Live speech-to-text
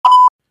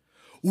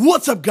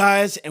What's up,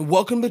 guys, and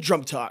welcome to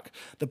Drum Talk,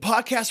 the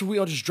podcast where we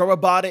don't just drum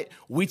about it,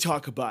 we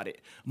talk about it.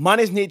 My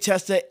name is Nate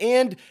Testa,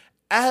 and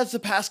as the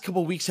past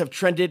couple weeks have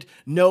trended,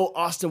 no,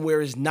 Austin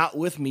Ware is not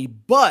with me,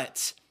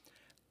 but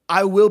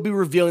I will be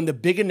revealing the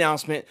big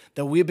announcement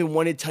that we have been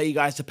wanting to tell you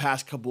guys the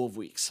past couple of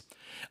weeks.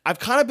 I've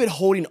kind of been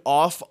holding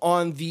off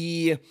on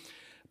the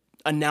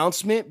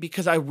announcement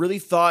because I really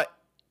thought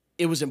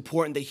it was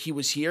important that he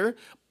was here,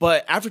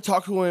 but after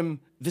talking to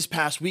him this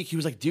past week, he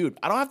was like, dude,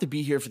 I don't have to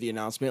be here for the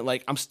announcement.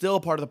 Like, I'm still a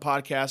part of the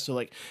podcast, so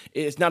like,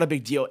 it's not a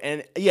big deal.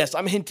 And yes,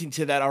 I'm hinting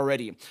to that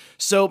already.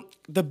 So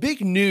the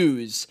big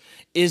news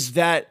is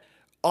that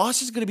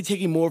Austin's going to be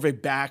taking more of a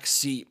back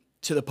seat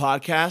to the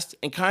podcast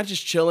and kind of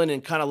just chilling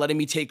and kind of letting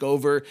me take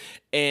over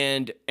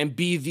and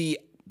be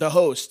the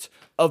host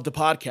of the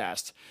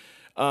podcast.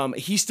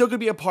 He's still going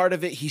to be a part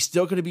of it. He's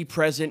still going to be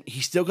present.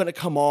 He's still going to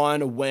come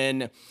on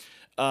when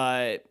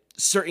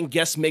certain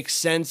guests make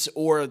sense,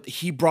 or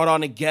he brought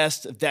on a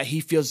guest that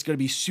he feels is going to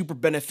be super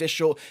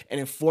beneficial and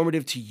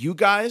informative to you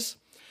guys.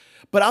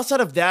 But outside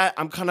of that,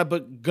 I'm kind of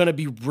going to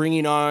be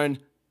bringing on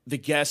the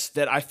guests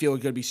that I feel are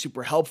going to be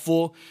super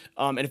helpful.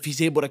 And if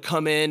he's able to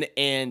come in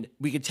and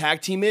we can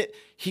tag team it,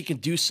 he can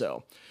do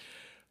so.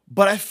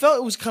 But I felt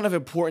it was kind of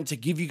important to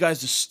give you guys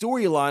the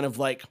storyline of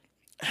like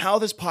how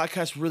this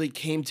podcast really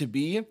came to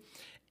be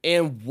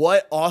and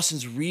what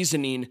Austin's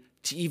reasoning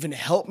to even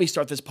help me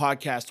start this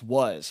podcast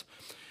was.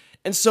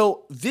 And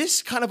so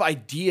this kind of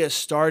idea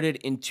started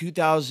in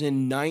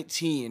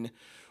 2019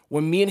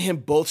 when me and him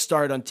both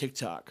started on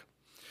TikTok.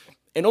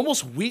 And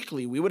almost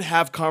weekly, we would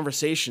have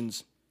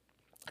conversations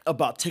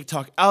about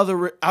TikTok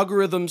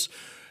algorithms,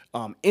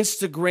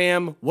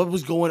 Instagram, what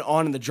was going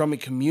on in the drumming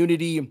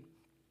community,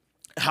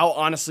 how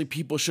honestly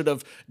people should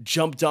have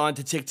jumped on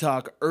to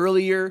TikTok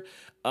earlier,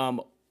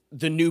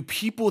 the new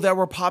people that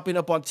were popping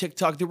up on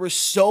TikTok. There were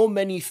so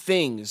many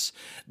things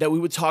that we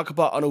would talk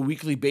about on a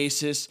weekly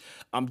basis,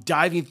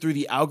 diving through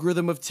the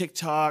algorithm of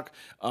TikTok,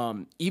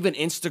 even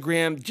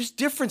Instagram, just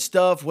different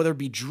stuff, whether it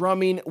be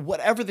drumming,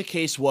 whatever the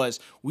case was.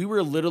 We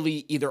were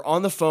literally either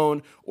on the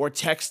phone or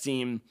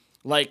texting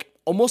like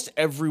almost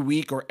every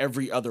week or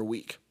every other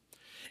week.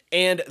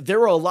 And there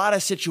were a lot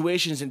of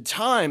situations and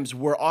times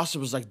where Austin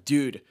was like,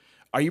 dude,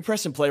 are you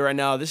pressing play right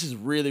now? This is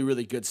really,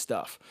 really good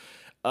stuff.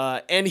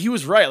 And he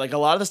was right. Like a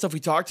lot of the stuff we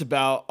talked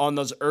about on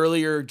those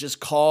earlier just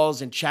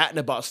calls and chatting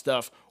about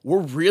stuff were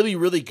really,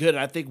 really good. And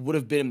I think would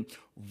have been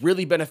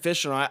really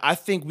beneficial. I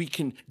think we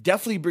can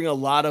definitely bring a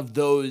lot of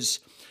those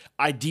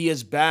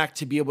ideas back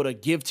to be able to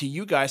give to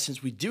you guys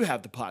since we do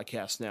have the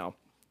podcast now.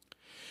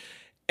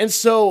 And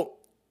so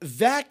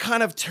that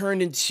kind of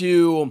turned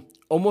into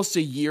almost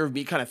a year of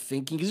me kind of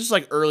thinking, because this was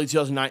like early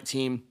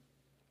 2019,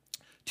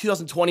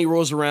 2020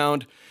 rolls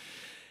around.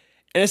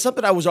 And it's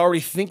something I was already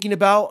thinking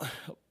about,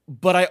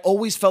 but I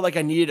always felt like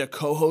I needed a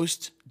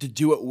co-host to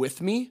do it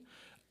with me,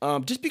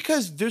 just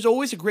because there's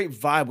always a great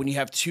vibe when you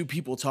have two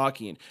people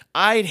talking.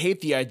 I'd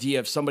hate the idea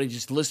of somebody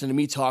just listening to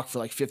me talk for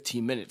like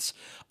 15 minutes.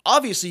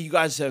 Obviously, you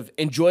guys have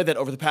enjoyed that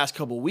over the past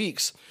couple of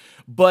weeks,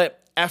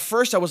 but at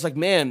first I was like,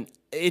 man,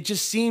 it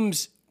just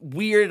seems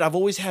weird. I've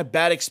always had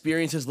bad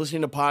experiences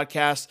listening to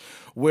podcasts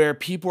where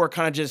people are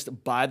kind of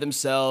just by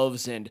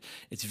themselves and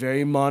it's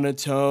very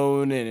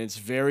monotone and it's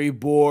very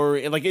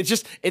boring. And like,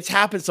 it's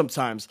happened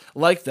sometimes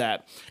like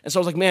that. And so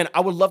I was like, man,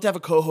 I would love to have a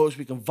co-host.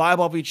 We can vibe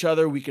off each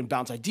other. We can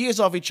bounce ideas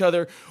off each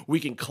other.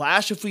 We can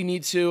clash if we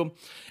need to.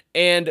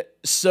 And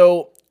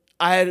so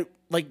I had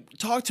like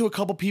talked to a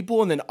couple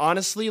people, and then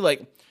honestly,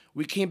 like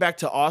we came back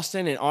to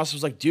Austin and Austin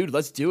was like, dude,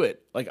 let's do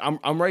it. Like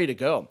I'm ready to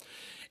go.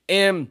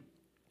 And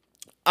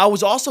I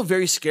was also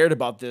very scared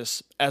about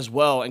this as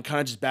well, and kind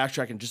of just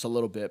backtracking just a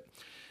little bit.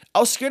 I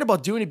was scared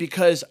about doing it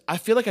because I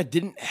feel like I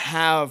didn't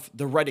have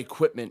the right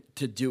equipment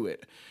to do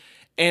it.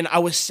 And I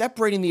was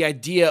separating the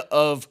idea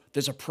of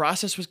there's a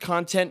process with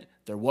content,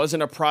 there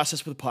wasn't a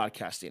process with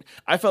podcasting.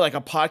 I felt like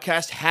a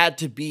podcast had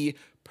to be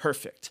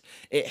perfect.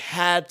 It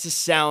had to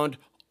sound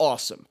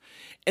awesome.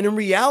 And in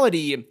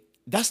reality,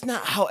 that's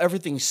not how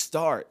everything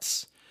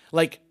starts.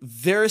 Like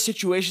there are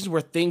situations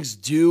where things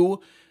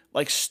do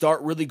like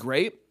start really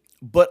great.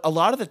 But a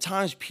lot of the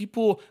times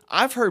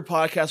I've heard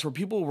podcasts where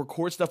people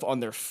record stuff on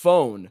their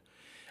phone,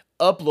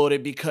 upload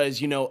it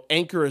because,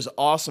 Anchor is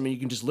awesome and you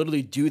can just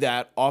literally do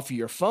that off of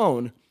your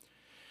phone.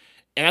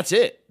 And that's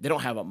it. They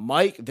don't have a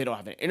mic. They don't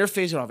have an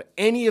interface. They don't have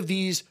any of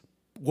these,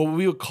 what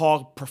we would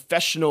call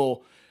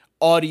professional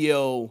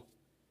audio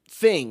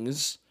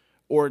things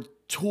or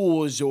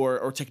tools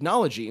or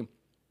technology.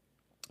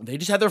 They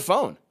just have their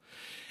phone.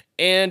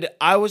 And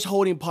I was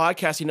holding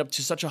podcasting up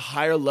to such a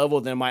higher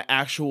level than my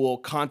actual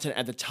content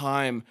at the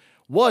time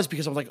was,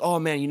 because I was like, oh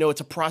man,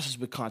 it's a process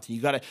with content.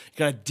 You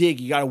gotta dig,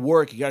 you gotta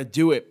work, you gotta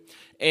do it.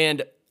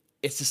 And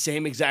it's the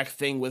same exact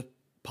thing with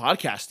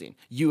podcasting.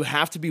 You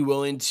have to be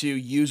willing to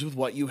use with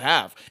what you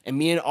have. And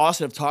me and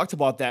Austin have talked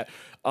about that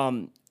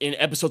in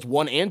episodes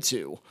 1 and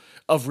 2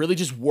 of really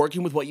just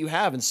working with what you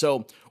have. And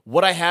so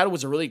what I had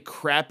was a really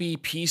crappy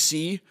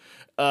PC.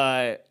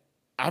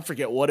 I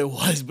forget what it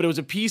was, but it was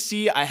a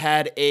PC. I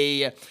had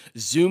a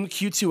Zoom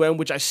Q2M,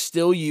 which I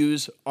still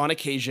use on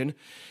occasion.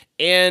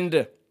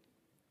 And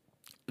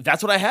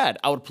that's what I had.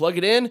 I would plug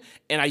it in,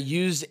 and I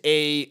used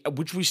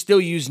which we still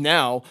use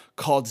now,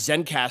 called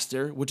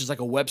Zencastr, which is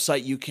like a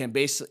website you can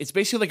it's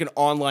basically like an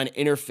online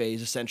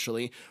interface,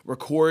 essentially.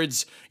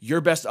 Records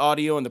your best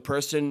audio and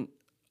the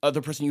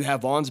other person you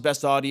have on's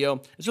best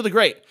audio. It's really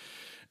great.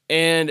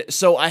 And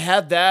so I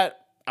had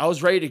that. I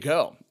was ready to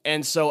go.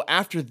 And so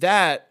after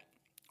that,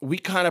 we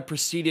kind of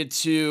proceeded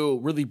to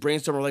really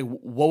brainstorm, like,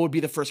 what would be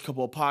the first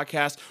couple of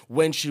podcasts?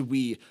 When should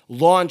we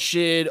launch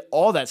it?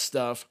 All that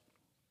stuff.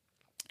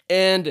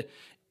 And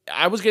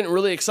I was getting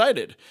really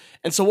excited.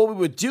 And so what we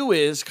would do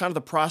is, kind of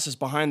the process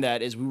behind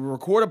that is, we would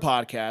record a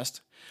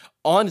podcast.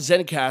 On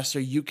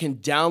Zencastr, you can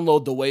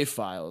download the WAV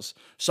files.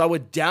 So I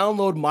would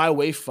download my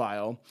WAV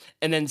file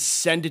and then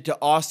send it to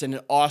Austin,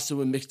 and Austin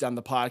would mix down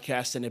the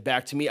podcast, send it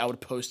back to me. I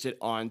would post it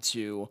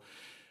onto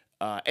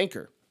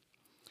Anchor.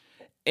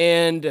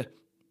 And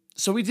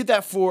so we did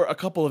that for a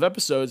couple of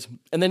episodes.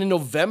 And then in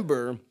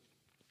November,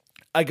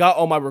 I got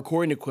all my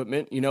recording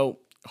equipment.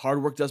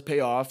 Hard work does pay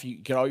off. You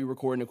get all your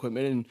recording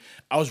equipment, and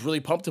I was really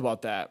pumped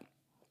about that.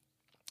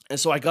 And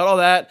so I got all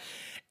that,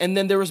 and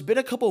then there has been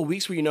a couple of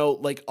weeks where,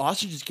 like,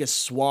 Austin just gets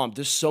swamped.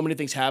 There's so many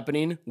things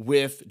happening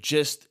with if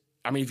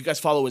you guys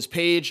follow his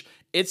page,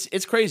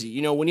 it's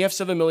crazy. When you have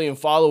 7 million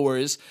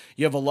followers,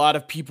 you have a lot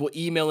of people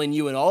emailing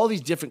you and all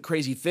these different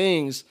crazy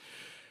things.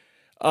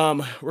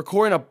 Editing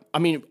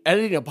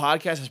a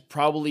podcast is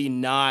probably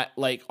not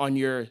like on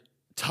your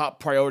top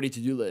priority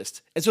to-do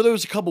list. And so there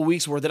was a couple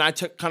weeks where then I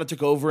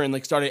took over and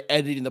like started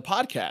editing the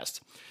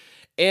podcast.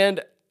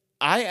 And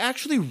I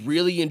actually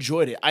really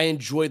enjoyed it. I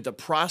enjoyed the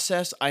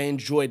process. I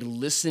enjoyed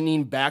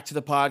listening back to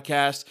the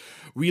podcast,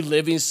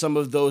 reliving some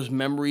of those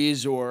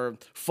memories or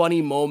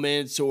funny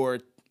moments or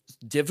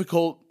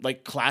difficult,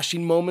 like,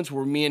 clashing moments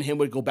where me and him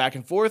would go back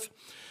and forth.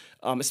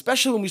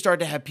 Especially when we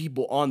started to have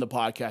people on the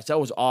podcast. That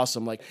was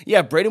awesome. Like,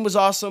 yeah, Braden was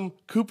awesome.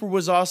 Cooper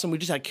was awesome. I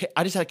just had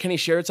Kenny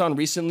Sherritts on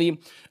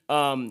recently.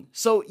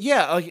 So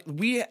yeah,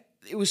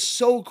 it was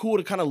so cool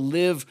to kind of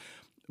live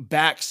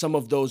back some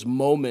of those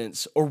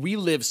moments, or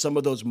relive some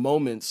of those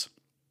moments.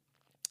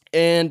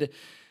 And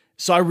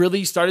so I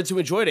really started to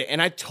enjoy it.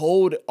 And I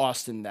told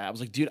Austin that. I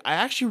was like, dude, I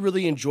actually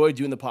really enjoy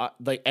doing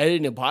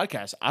editing a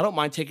podcast. I don't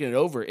mind taking it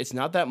over. It's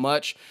not that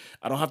much.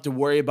 I don't have to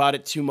worry about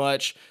it too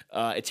much.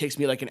 It takes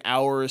me like an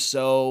hour or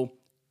so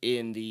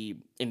in the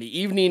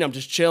evening. I'm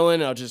just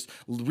chilling. I'll just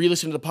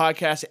re-listen to the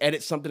podcast,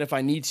 edit something if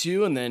I need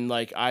to, and then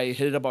like I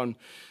hit it up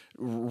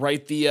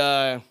write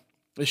the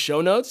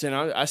show notes, and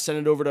I send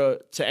it over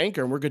to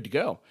Anchor, and we're good to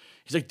go.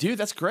 He's like, dude,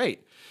 that's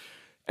great.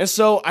 And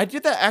so I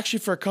did that actually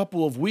for a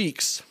couple of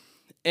weeks.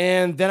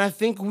 And then I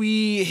think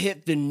we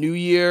hit the new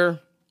year,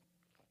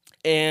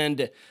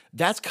 and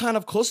that's kind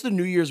of close to the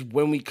New Year's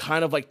when we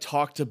kind of like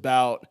talked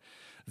about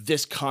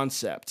this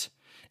concept.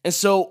 And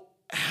so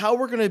how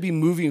we're going to be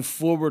moving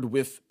forward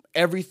with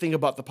everything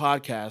about the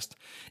podcast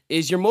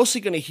is, you're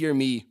mostly going to hear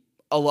me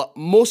a lot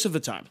of the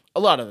time.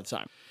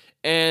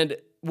 And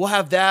we'll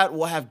have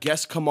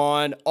guests come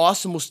on.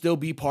 Austin will still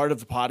be part of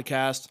the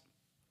podcast,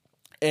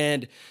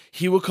 and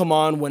he will come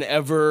on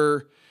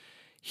whenever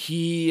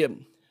he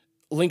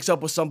links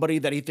up with somebody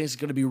that he thinks is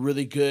going to be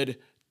really good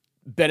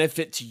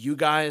benefit to you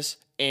guys,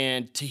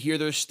 and to hear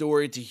their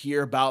story, to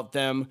hear about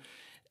them.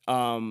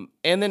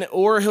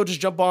 Or he'll just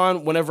jump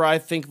on whenever I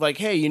think like,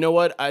 hey, you know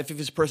what? I think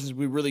this person's would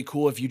be really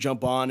cool if you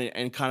jump on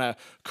and kind of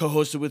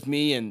co-host it with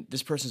me, and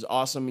this person's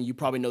awesome, and you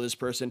probably know this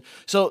person.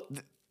 So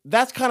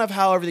that's kind of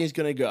how everything's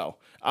going to go.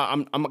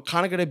 I'm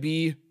kind of going to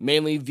be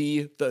mainly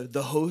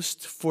the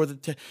host for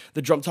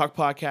the Drum Talk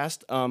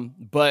podcast.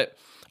 But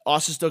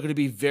Austin's still going to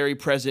be very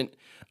present.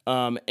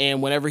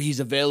 And whenever he's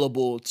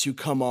available to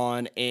come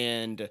on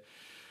and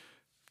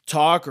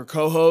talk or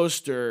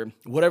co-host or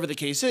whatever the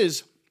case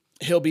is,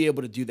 he'll be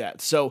able to do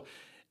that. So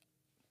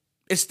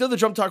it's still the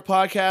Drum Talk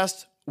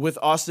podcast with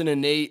Austin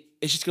and Nate.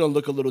 It's just going to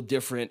look a little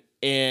different,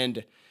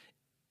 and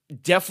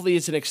definitely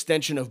it's an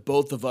extension of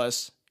both of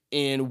us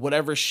in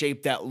whatever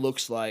shape that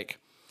looks like.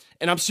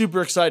 And I'm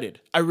super excited.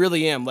 I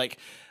really am. Like,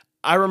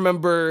 I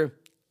remember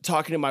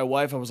talking to my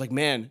wife, I was like,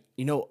 man,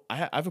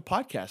 I have a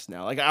podcast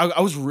now. Like,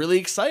 I was really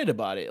excited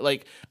about it.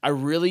 Like, I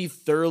really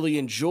thoroughly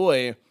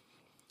enjoy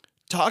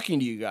talking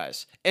to you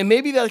guys. And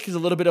maybe that is a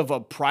little bit of a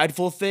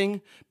prideful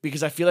thing,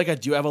 because I feel like I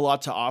do have a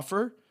lot to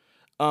offer.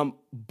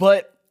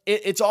 But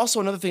it's also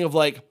another thing of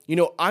like,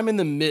 I'm in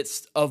the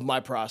midst of my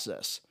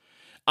process.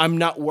 I'm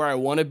not where I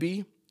want to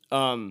be.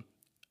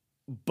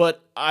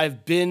 But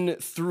I've been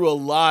through a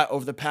lot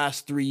over the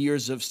past 3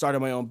 years of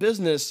starting my own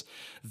business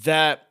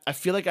that I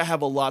feel like I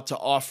have a lot to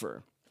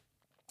offer.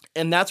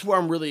 And that's where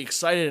I'm really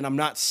excited, and I'm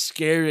not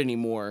scared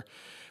anymore,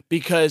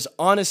 because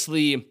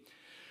honestly,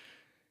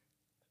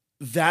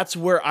 that's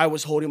where I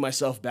was holding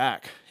myself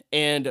back.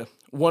 And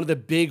one of the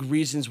big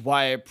reasons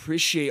why I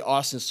appreciate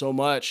Austin so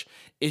much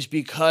is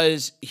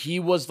because he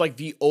was like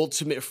the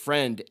ultimate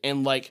friend,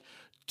 and like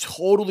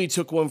totally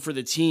took one for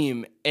the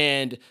team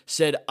and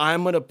said,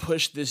 I'm going to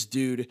push this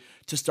dude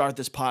to start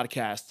this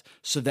podcast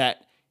so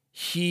that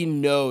he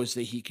knows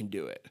that he can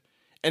do it.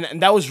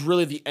 And that was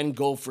really the end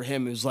goal for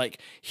him. It was like,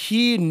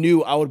 he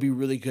knew I would be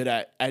really good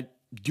at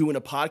doing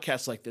a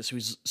podcast like this.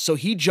 So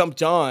he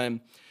jumped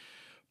on,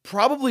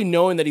 probably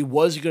knowing that he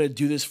was going to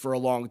do this for a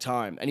long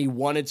time and he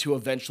wanted to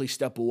eventually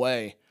step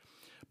away,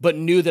 but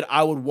knew that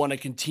I would want to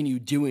continue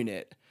doing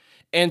it.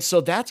 And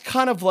so that's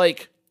kind of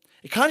like,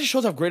 it kind of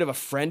shows how great of a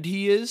friend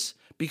he is,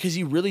 because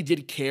he really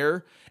did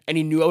care and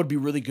he knew I would be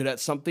really good at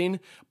something,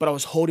 but I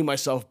was holding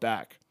myself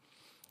back.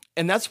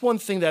 And that's one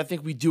thing that I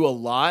think we do a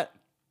lot,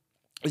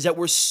 is that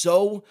we're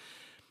so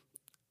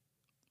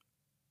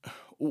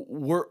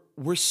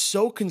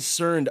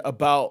concerned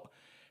about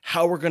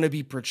how we're going to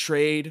be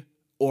portrayed,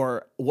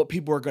 or what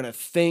people are going to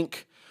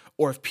think,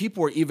 or if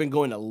people are even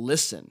going to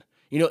listen.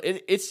 You know,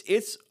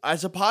 it's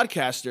as a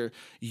podcaster,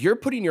 you're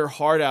putting your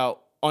heart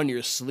out on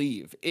your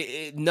sleeve.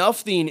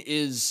 Nothing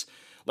is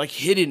like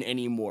hidden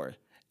anymore,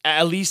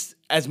 at least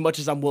as much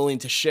as I'm willing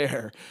to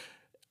share.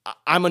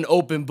 I'm an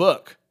open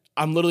book.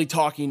 I'm literally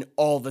talking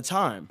all the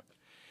time.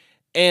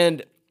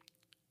 And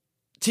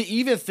to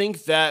even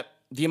think that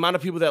the amount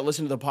of people that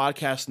listen to the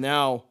podcast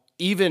now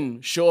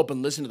even show up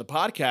and listen to the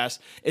podcast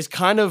is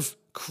kind of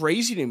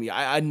crazy to me.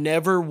 I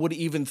never would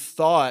even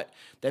thought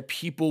that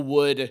people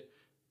would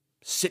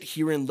sit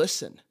here and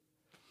listen.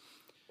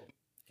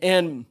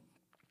 And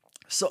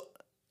so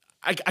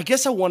I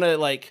guess I want to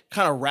like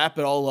kind of wrap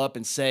it all up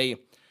and say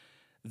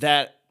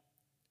that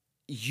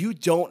you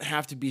don't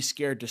have to be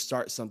scared to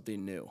start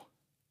something new.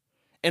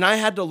 And I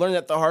had to learn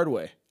that the hard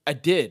way. I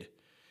did.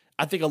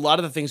 I think a lot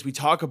of the things we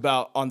talk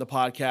about on the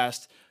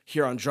podcast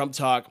here on Drum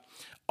Talk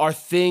are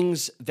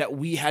things that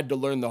we had to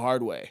learn the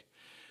hard way.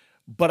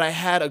 But I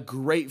had a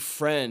great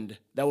friend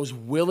that was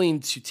willing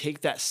to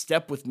take that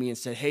step with me and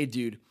said, hey,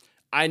 dude,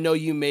 I know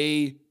you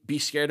may be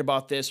scared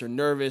about this or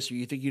nervous, or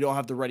you think you don't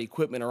have the right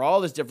equipment or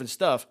all this different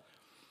stuff,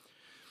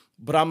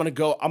 but I'm going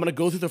to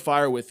go through the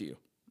fire with you.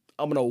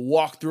 I'm going to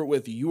walk through it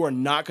with you. You are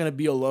not going to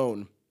be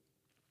alone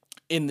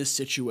in this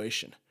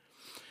situation.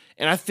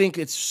 And I think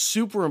it's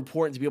super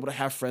important to be able to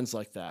have friends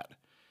like that.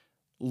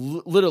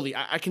 Literally,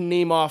 I can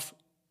name off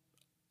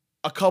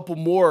a couple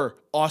more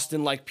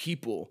Austin-like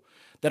people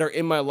that are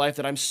in my life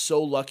that I'm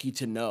so lucky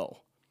to know.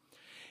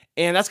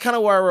 And that's kind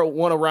of where I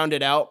want to round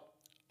it out.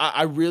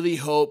 I really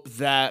hope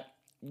that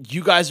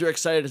you guys are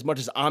excited as much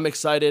as I'm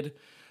excited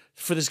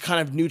for this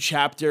kind of new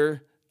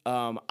chapter.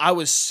 I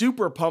was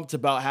super pumped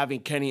about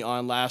having Kenny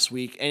on last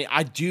week, and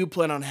I do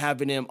plan on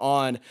having him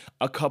on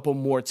a couple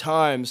more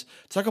times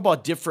to talk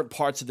about different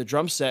parts of the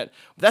drum set.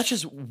 But that's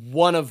just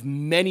one of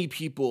many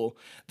people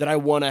that I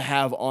want to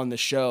have on the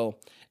show.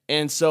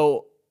 And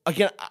so,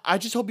 again, I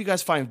just hope you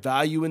guys find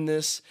value in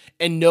this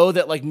and know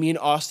that, like me and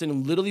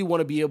Austin, literally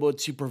want to be able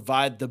to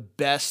provide the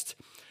best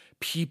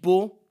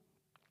people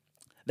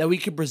that we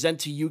can present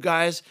to you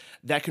guys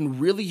that can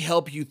really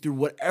help you through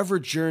whatever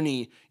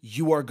journey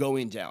you are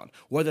going down,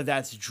 whether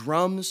that's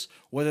drums,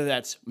 whether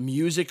that's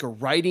music or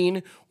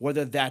writing,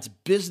 whether that's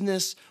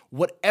business,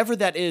 whatever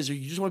that is, or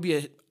you just want to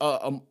be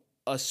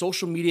a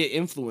social media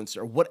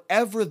influencer,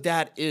 whatever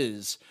that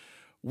is.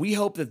 We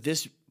hope that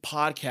this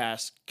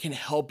podcast can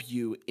help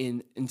you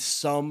in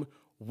some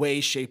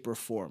way, shape, or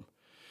form.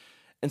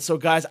 And so,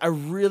 guys, I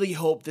really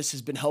hope this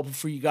has been helpful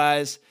for you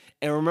guys.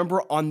 And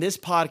remember, on this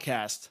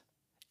podcast,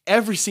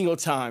 every single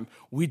time,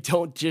 we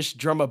don't just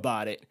drum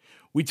about it,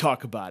 we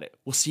talk about it.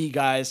 We'll see you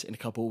guys in a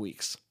couple of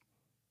weeks.